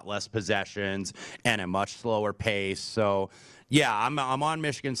have a lot less possessions and a much slower pace. So, yeah, I'm on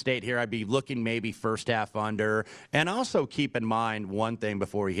Michigan State here. I'd be looking maybe first half under. And also keep in mind one thing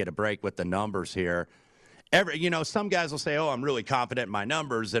before we hit a break with the numbers here. Some guys will say, oh, I'm really confident in my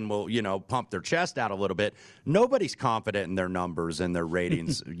numbers and will, pump their chest out a little bit. Nobody's confident in their numbers and their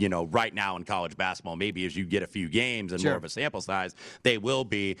ratings, right now in college basketball. Maybe as you get a few games and more of a sample size, they will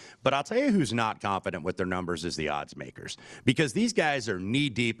be. But I'll tell you who's not confident with their numbers is the odds makers, because these guys are knee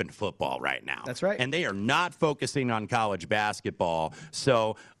deep in football right now. That's right. And they are not focusing on college basketball.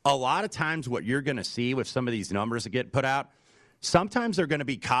 So a lot of times what you're going to see with some of these numbers that get put out, sometimes they're going to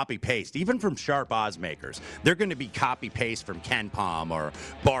be copy-paste, even from sharp odds makers. They're going to be copy-paste from Ken Pom or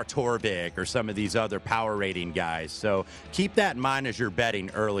Bar Torvik or some of these other power rating guys. So keep that in mind as you're betting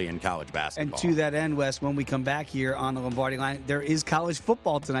early in college basketball. And to that end, Wes, when we come back here on the Lombardi Line, there is college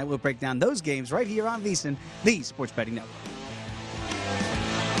football tonight. We'll break down those games right here on VSiN, the Sports Betting Network.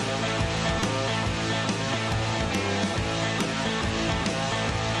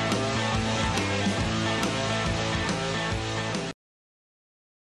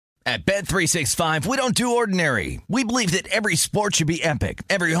 At Bet365, we don't do ordinary. We believe that every sport should be epic.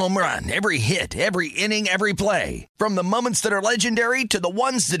 Every home run, every hit, every inning, every play. From the moments that are legendary to the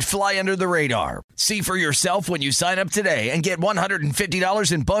ones that fly under the radar. See for yourself when you sign up today and get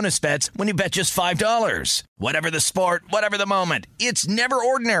 $150 in bonus bets when you bet just $5. Whatever the sport, whatever the moment, it's never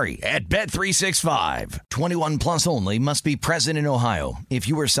ordinary at Bet365. 21 plus only. Must be present in Ohio. If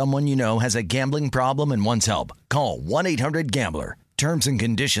you or someone you know has a gambling problem and wants help, call 1-800-GAMBLER. Terms and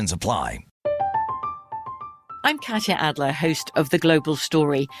conditions apply. I'm Katya Adler, host of The Global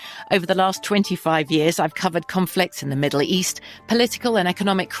Story. Over the last 25 years, I've covered conflicts in the Middle East, political and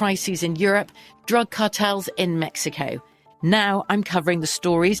economic crises in Europe, drug cartels in Mexico. Now I'm covering the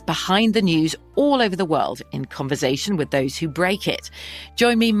stories behind the news all over the world in conversation with those who break it.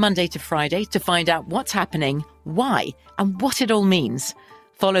 Join me Monday to Friday to find out what's happening, why, and what it all means.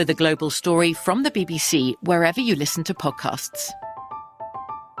 Follow The Global Story from the BBC wherever you listen to podcasts.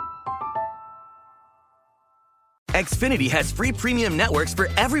 Xfinity has free premium networks for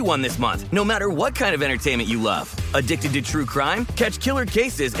everyone this month, no matter what kind of entertainment you love. Addicted to true crime? Catch killer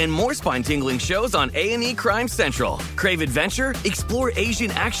cases and more spine-tingling shows on A&E Crime Central. Crave adventure? Explore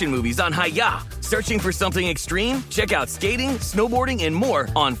Asian action movies on Hi-YAH. Searching for something extreme? Check out skating, snowboarding, and more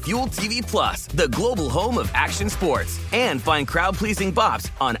on Fuel TV Plus, the global home of action sports. And find crowd-pleasing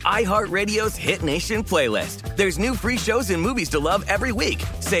bops on iHeartRadio's Hit Nation playlist. There's new free shows and movies to love every week.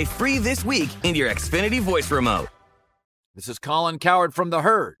 Say free this week in your Xfinity voice remote. This is Colin Cowherd from The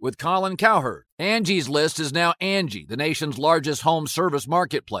Herd with Colin Cowherd. Angie's List is now Angie, the nation's largest home service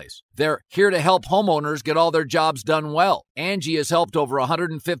marketplace. They're here to help homeowners get all their jobs done well. Angie has helped over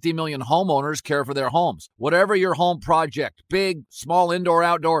 150 million homeowners care for their homes. Whatever your home project, big, small, indoor,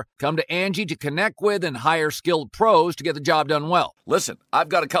 outdoor, come to Angie to connect with and hire skilled pros to get the job done well. Listen, I've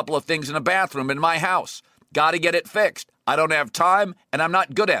got a couple of things in a bathroom in my house. Got to get it fixed. I don't have time, and I'm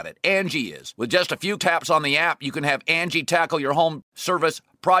not good at it. Angie is. With just a few taps on the app, you can have Angie tackle your home service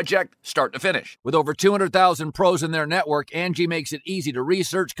project start to finish. With over 200,000 pros in their network, Angie makes it easy to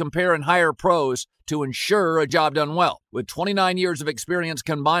research, compare, and hire pros to ensure a job done well. With 29 years of experience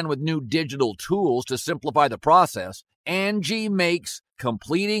combined with new digital tools to simplify the process, Angie makes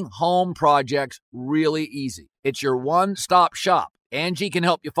completing home projects really easy. It's your one-stop shop. Angie can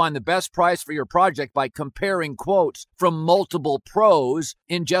help you find the best price for your project by comparing quotes from multiple pros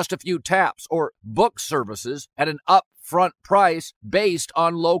in just a few taps, or book services at an upfront price based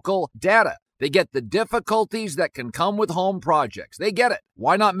on local data. They get the difficulties that can come with home projects. They get it.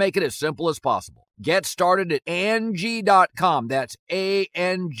 Why not make it as simple as possible? Get started at Angie.com. That's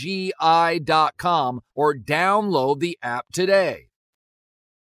ANGI.com, or download the app today.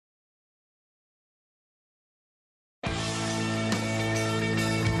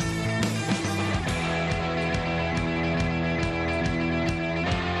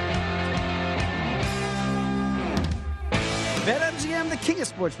 BetMGM, the king of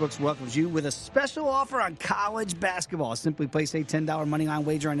sportsbooks, welcomes you with a special offer on college basketball. Simply place a $10 moneyline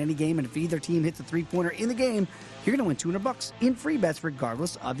wager on any game, and if either team hits a three-pointer in the game, you're going to win $200 in free bets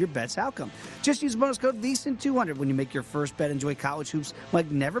regardless of your bet's outcome. Just use bonus code VSIN200 when you make your first bet. Enjoy college hoops like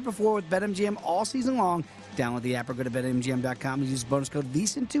never before with BetMGM all season long. Download the app or go to BetMGM.com and use bonus code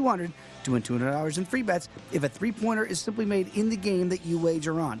VSIN200 to win $200 in free bets if a three-pointer is simply made in the game that you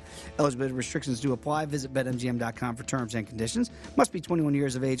wager on. Eligibility restrictions do apply. Visit BetMGM.com for terms and conditions. Must be 21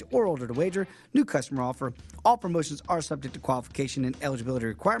 years of age or older to wager. New customer offer. All promotions are subject to qualification and eligibility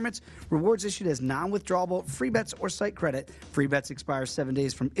requirements. Rewards issued as non-withdrawable free bets or site credit. Free bets expire 7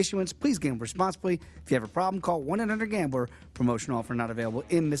 days from issuance. Please gamble responsibly. If you have a problem, call 1-800-GAMBLER. Promotional offer not available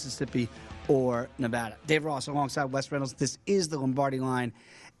in Mississippi or Nevada. Dave Ross alongside Wes Reynolds. This is the Lombardi Line.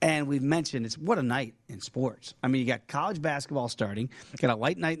 And we've mentioned it's what a night in sports. I mean, you got college basketball starting, you got a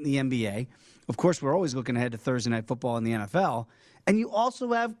light night in the NBA. Of course, we're always looking ahead to Thursday night football in the NFL. And you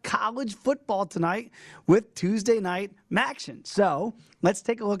also have college football tonight with Tuesday night action. So let's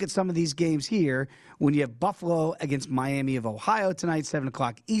take a look at some of these games here. When you have Buffalo against Miami of Ohio tonight, 7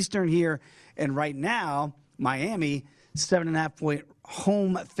 o'clock Eastern here. And right now, Miami, 7.5-point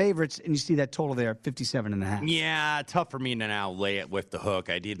home favorites, and you see that total there, 57.5. Yeah, tough for me to now lay it with the hook.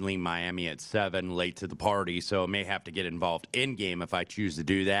 I did lean Miami at 7 late to the party, so I may have to get involved in game if I choose to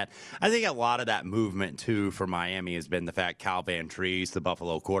do that. I think a lot of that movement, too, for Miami has been the fact Cal Van Treese, the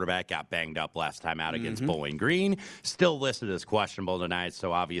Buffalo quarterback, got banged up last time out against Bowling Green. Still listed as questionable tonight,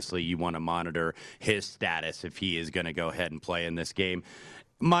 so obviously you want to monitor his status if he is going to go ahead and play in this game.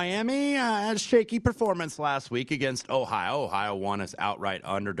 Miami had a shaky performance last week against Ohio. Ohio won as outright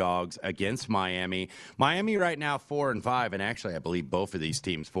underdogs against Miami. Miami right now 4-5, and actually I believe both of these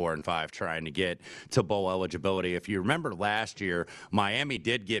teams 4-5 trying to get to bowl eligibility. If you remember last year, Miami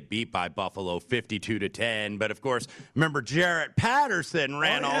did get beat by Buffalo 52-10, but of course, remember Jarrett Patterson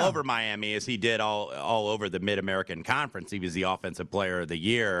ran all over Miami as he did all over the Mid-American Conference. He was the offensive player of the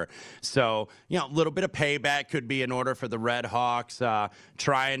year. So, a little bit of payback could be in order for the Red Hawks.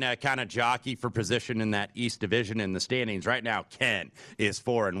 trying to kind of jockey for position in that East Division in the standings. Right now, Kent is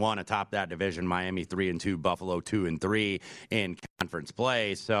 4-1 atop that division. Miami 3-2, Buffalo 2-3 in conference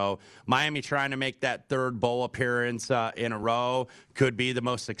play. So Miami trying to make that third bowl appearance in a row. Could be the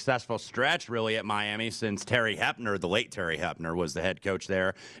most successful stretch, really, at Miami since Terry Hepner, the late Terry Hepner, was the head coach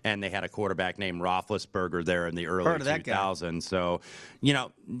there, and they had a quarterback named Roethlisberger there in the early 2000s. So,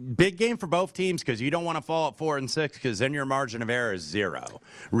 big game for both teams because you don't want to fall at 4-6 because then your margin of error is 0,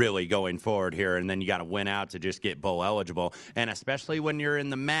 really, going forward here, and then you got to win out to just get bowl eligible. And especially when you're in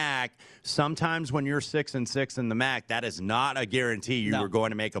the MAC, sometimes when you're 6-6 in the MAC, that is not a guarantee you are going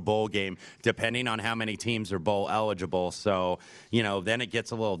to make a bowl game, depending on how many teams are bowl eligible. So, then it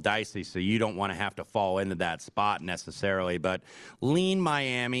gets a little dicey, so you don't want to have to fall into that spot necessarily. But lean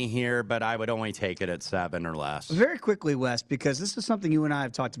Miami here, but I would only take it at 7 or less. Very quickly, Wes, because this is something you and I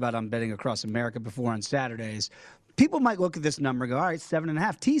have talked about on Betting Across America before on Saturdays. People might look at this number and go, all right,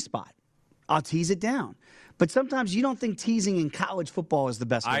 7.5, tease spot. I'll tease it down. But sometimes you don't think teasing in college football is the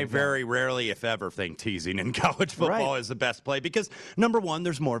best way. I very rarely, if ever, think teasing in college football is the best play because, number one,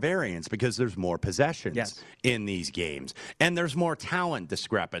 there's more variance because there's more possessions in these games. And there's more talent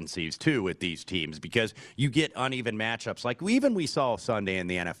discrepancies, too, with these teams because you get uneven matchups like we saw Sunday in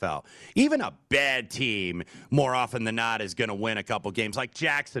the NFL. Even a bad team, more often than not, is going to win a couple games. Like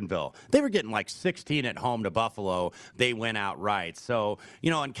Jacksonville. They were getting like 16 at home to Buffalo. They went outright. So,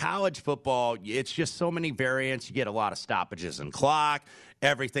 in college football, it's just so many variants. You get a lot of stoppages in clock.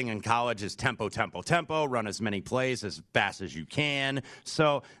 Everything in college is tempo, run as many plays as fast as you can.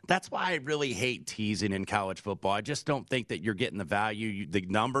 So that's why I really hate teasing in college football. I just don't think that you're getting the value. The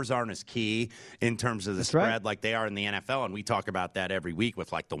numbers aren't as key in terms of the spread like they are in the NFL, and we talk about that every week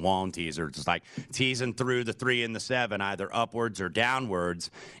with like the Wong teaser. It's like teasing through the 3 and the 7, either upwards or downwards.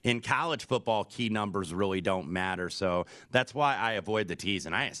 In college football, key numbers really don't matter. So that's why I avoid the tease,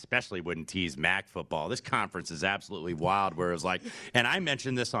 and I especially wouldn't tease MAC football. This conference is absolutely wild, whereas and I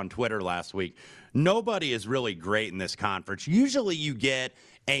mentioned this on Twitter last week. Nobody is really great in this conference. Usually you get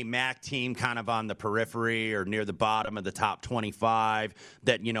a MAC team kind of on the periphery or near the bottom of the top 25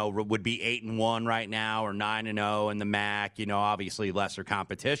 that, would be 8-1 right now or 9-0 in the MAC, obviously lesser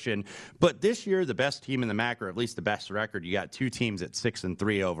competition. But this year, the best team in the MAC, or at least the best record, you got 2 teams at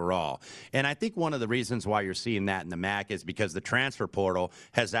 6-3 overall. And I think one of the reasons why you're seeing that in the MAC is because the transfer portal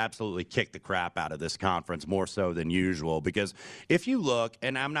has absolutely kicked the crap out of this conference more so than usual. Because if you look,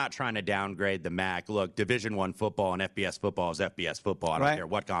 and I'm not trying to downgrade the MAC, look, Division I football and FBS football is FBS football. I don't care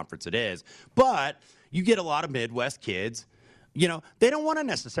what conference it is. But you get a lot of Midwest kids. They don't want to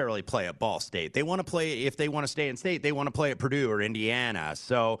necessarily play at Ball State. They want to play, if they want to stay in state, they want to play at Purdue or Indiana.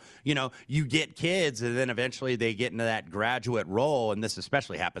 So, you get kids and then eventually they get into that graduate role, and this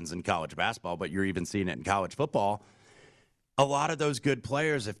especially happens in college basketball, but you're even seeing it in college football. A lot of those good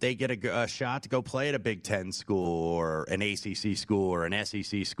players, if they get a shot to go play at a Big Ten school or an ACC school or an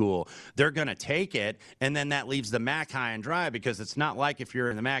SEC school, they're going to take it, and then that leaves the MAC high and dry because it's not like if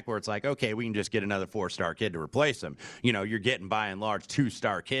you're in the MAC where it's like, okay, we can just get another 4-star kid to replace them. You're getting by and large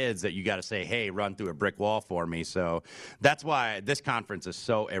 2-star kids that you got to say, hey, run through a brick wall for me. So that's why this conference is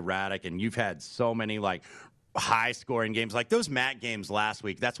so erratic, and you've had so many high-scoring games. Like those MAC games last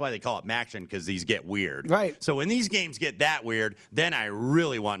week, that's why they call it MACtion, because these get weird. Right. So when these games get that weird, then I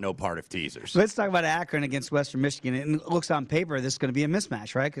really want no part of teasers. Let's talk about Akron against Western Michigan. It looks on paper this is going to be a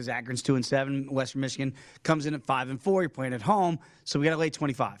mismatch, right? Because Akron's 2-7, Western Michigan comes in at 5-4. You're playing at home, so we got to lay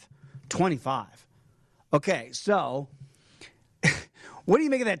 25. 25. Okay, so what do you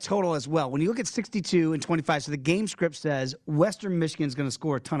make of that total as well? When you look at 62 and 25, so the game script says Western Michigan's going to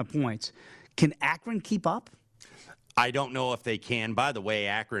score a ton of points. Can Akron keep up? I don't know if they can. By the way,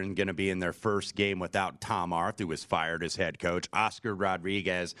 Akron going to be in their first game without Tom Arth, who was fired as head coach. Oscar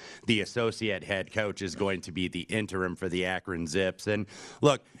Rodriguez, the associate head coach, is going to be the interim for the Akron Zips. And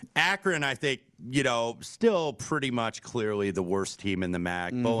look, Akron, I think, still pretty much clearly the worst team in the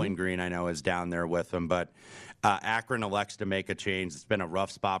MAC. Bowling Green, I know, is down there with them, but Akron elects to make a change. It's been a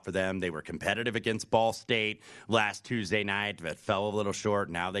rough spot for them. They were competitive against Ball State last Tuesday night, but fell a little short.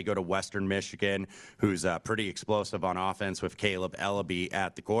 Now they go to Western Michigan, who's pretty explosive on offense with Caleb Ellaby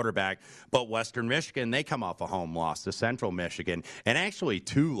at the quarterback. But Western Michigan, they come off a home loss to Central Michigan, and actually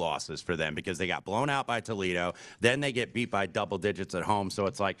 2 losses for them because they got blown out by Toledo. Then they get beat by double digits at home. So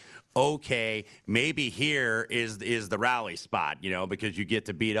it's like, okay, maybe here is the rally spot, because you get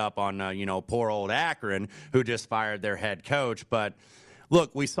to beat up on, poor old Akron, who just fired their head coach. But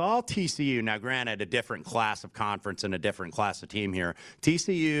Look, we saw TCU, now granted, a different class of conference and a different class of team here.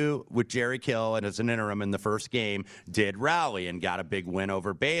 TCU, with Jerry Kill and as an interim in the first game, did rally and got a big win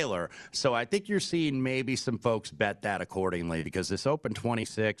over Baylor. So I think you're seeing maybe some folks bet that accordingly, because this opened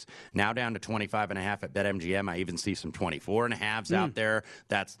 26, now down to 25.5 at BetMGM. I even see some 24.5s out there.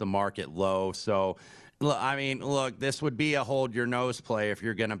 That's the market low. So, I mean, look, this would be a hold your nose play if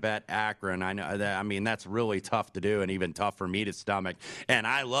you're going to bet Akron. I know that. I mean, that's really tough to do, and even tough for me to stomach. And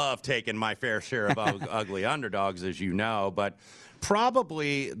I love taking my fair share of ugly underdogs, as you know. But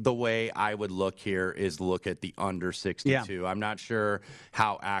probably the way I would look here is look at the under 62. Yeah. I'm not sure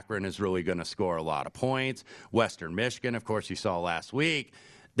how Akron is really going to score a lot of points. Western Michigan, of course, you saw last week.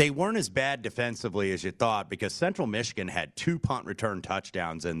 They weren't as bad defensively as you thought, because Central Michigan had 2 punt return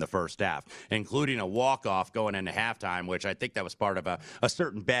touchdowns in the first half, including a walk-off going into halftime, which I think that was part of a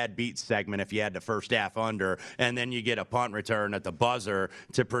certain bad beat segment if you had the first half under, and then you get a punt return at the buzzer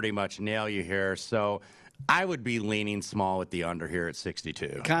to pretty much nail you here. So I would be leaning small with the under here at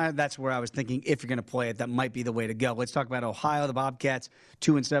 62. Kind of, that's where I was thinking if you're going to play it, that might be the way to go. Let's talk about Ohio. The Bobcats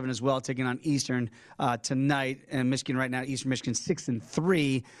 2-7 as well, taking on Eastern tonight. And Michigan right now, Eastern Michigan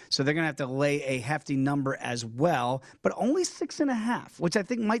 6-3, so they're going to have to lay a hefty number as well, but only 6.5, which I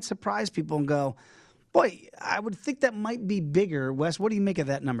think might surprise people and go, boy, I would think that might be bigger. Wes, what do you make of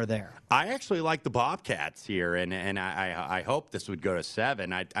that number there? I actually like the Bobcats here, and I hope this would go to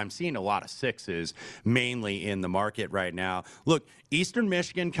 7. I'm seeing a lot of 6s mainly in the market right now. Look, Eastern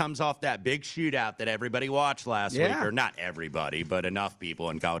Michigan comes off that big shootout that everybody watched last week, or not everybody, but enough people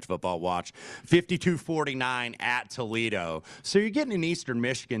in college football watched, 52-49 at Toledo. So you're getting an Eastern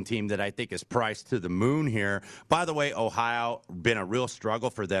Michigan team that I think is priced to the moon here. By the way, Ohio, been a real struggle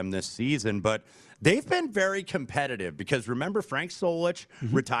for them this season, but they've been very competitive, because remember, Frank Solich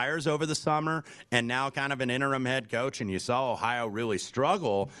retires over the summer and now kind of an interim head coach, and you saw Ohio really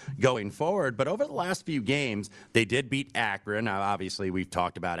struggle going forward. But over the last few games, they did beat Akron. Now, obviously, we've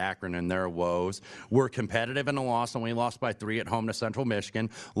talked about Akron and their woes. Were competitive in a loss, only lost by 3 at home to Central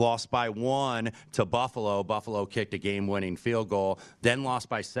Michigan, lost by 1 to Buffalo. Buffalo kicked a game-winning field goal, then lost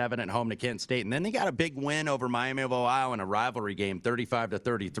by 7 at home to Kent State. And then they got a big win over Miami of Ohio in a rivalry game,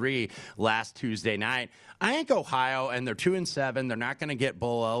 35-33 last Tuesday night. I think Ohio, and they're 2-7. They're not going to get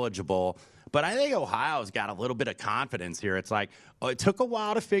bowl eligible, but I think Ohio's got a little bit of confidence here. It's like, it took a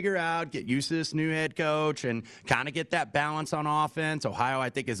while to figure out, get used to this new head coach, and kind of get that balance on offense. Ohio, I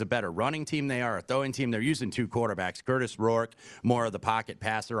think, is a better running team. They are a throwing team. They're using 2 quarterbacks. Curtis Rourke, more of the pocket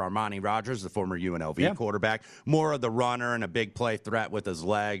passer. Armani Rogers, the former UNLV quarterback, more of the runner and a big play threat with his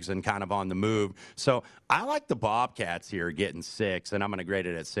legs and kind of on the move. So I like the Bobcats here getting 6, and I'm going to grade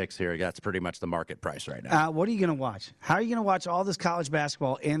it at 6 here. That's pretty much the market price right now. What are you going to watch? How are you going to watch all this college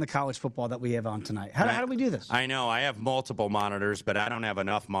basketball and the college football that we have on tonight? How do we do this? I know. I have multiple monitors, but I don't have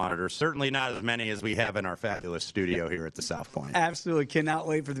enough monitors. Certainly not as many as we have in our fabulous studio here at the South Point. Absolutely. Cannot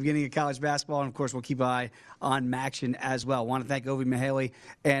wait for the beginning of college basketball. And, of course, we'll keep an eye on MACtion as well. I want to thank Ovi Mihaly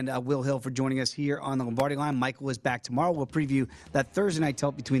and Will Hill for joining us here on the Lombardi Line. Michael is back tomorrow. We'll preview that Thursday night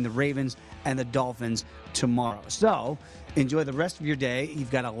tilt between the Ravens and the Dolphins tomorrow. So enjoy the rest of your day.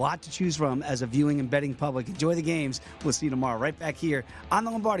 You've got a lot to choose from as a viewing and betting public. Enjoy the games. We'll see you tomorrow right back here on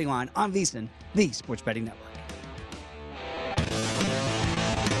the Lombardi Line on VSiN, the Sports Betting Network.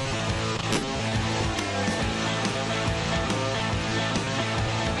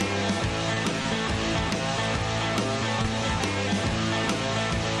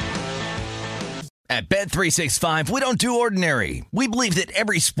 At Bet365, we don't do ordinary. We believe that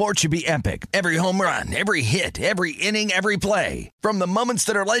every sport should be epic. Every home run, every hit, every inning, every play. From the moments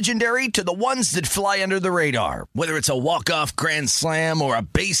that are legendary to the ones that fly under the radar. Whether it's a walk-off grand slam or a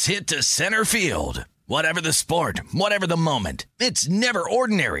base hit to center field. Whatever the sport, whatever the moment. It's never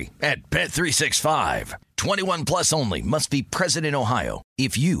ordinary at Bet365. 21 plus only. Must be present in Ohio.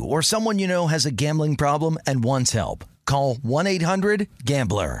 If you or someone you know has a gambling problem and wants help, call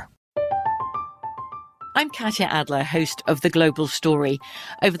 1-800-GAMBLER. I'm Katya Adler, host of The Global Story.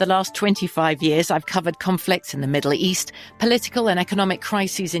 Over the last 25 years, I've covered conflicts in the Middle East, political and economic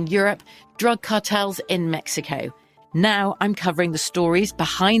crises in Europe, drug cartels in Mexico. Now I'm covering the stories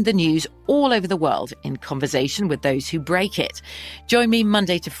behind the news all over the world in conversation with those who break it. Join me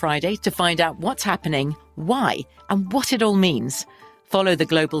Monday to Friday to find out what's happening, why, and what it all means. Follow The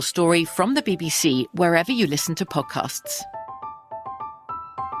Global Story from the BBC wherever you listen to podcasts.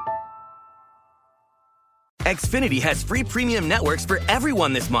 Xfinity has free premium networks for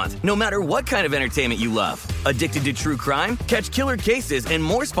everyone this month, no matter what kind of entertainment you love. Addicted to true crime? Catch killer cases and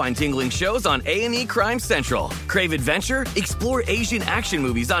more spine-tingling shows on A&E Crime Central. Crave adventure? Explore Asian action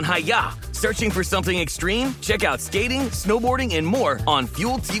movies on Hi-YAH. Searching for something extreme? Check out skating, snowboarding, and more on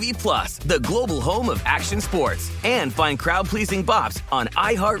Fuel TV Plus, the global home of action sports. And find crowd-pleasing bops on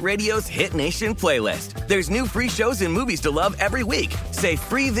iHeartRadio's Hit Nation playlist. There's new free shows and movies to love every week. Say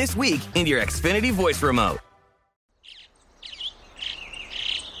free this week in your Xfinity voice remote.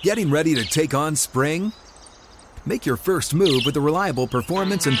 Getting ready to take on spring? Make your first move with the reliable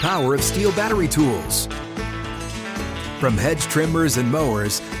performance and power of Steel battery tools. From hedge trimmers and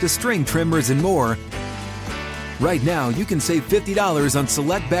mowers to string trimmers and more, right now you can save $50 on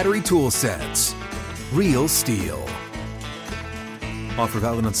select battery tool sets. Real Steel. Offer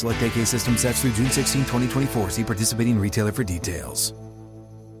valid on select AK system sets through June 16, 2024. See participating retailer for details.